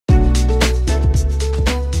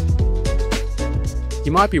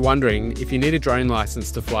You might be wondering if you need a drone license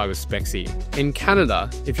to fly with Spexi. In Canada,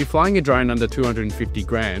 if you're flying a drone under 250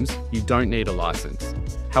 grams, you don't need a license.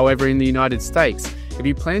 However, in the United States, if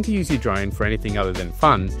you plan to use your drone for anything other than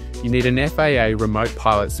fun, you need an FAA remote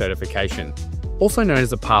pilot certification, also known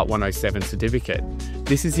as a Part 107 certificate.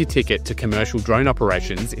 This is your ticket to commercial drone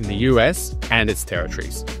operations in the US and its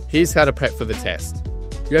territories. Here's how to prep for the test.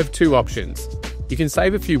 You have two options. You can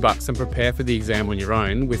save a few bucks and prepare for the exam on your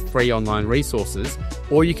own with free online resources,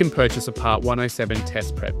 or you can purchase a Part 107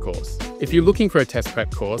 test prep course. If you're looking for a test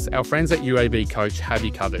prep course, our friends at UAB Coach have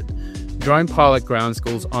you covered. Drone Pilot Ground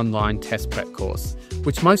School's online test prep course,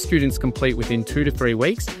 which most students complete within 2 to 3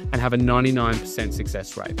 weeks and have a 99%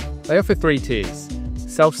 success rate. They offer 3 tiers: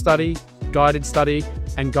 self-study, guided study,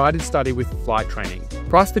 and guided study with flight training.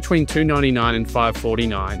 Priced between $299 and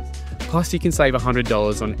 $549. Plus, you can save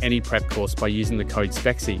 $100 on any prep course by using the code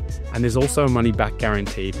SPEXI, and there's also a money-back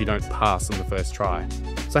guarantee if you don't pass on the first try.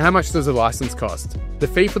 So how much does a license cost? The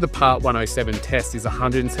fee for the Part 107 test is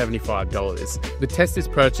 $175. The test is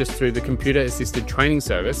purchased through the Computer Assisted Training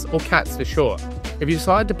Service, or CATS for short. If you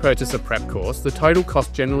decide to purchase a prep course, the total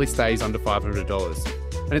cost generally stays under $500.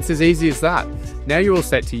 And it's as easy as that. Now you're all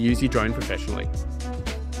set to use your drone professionally.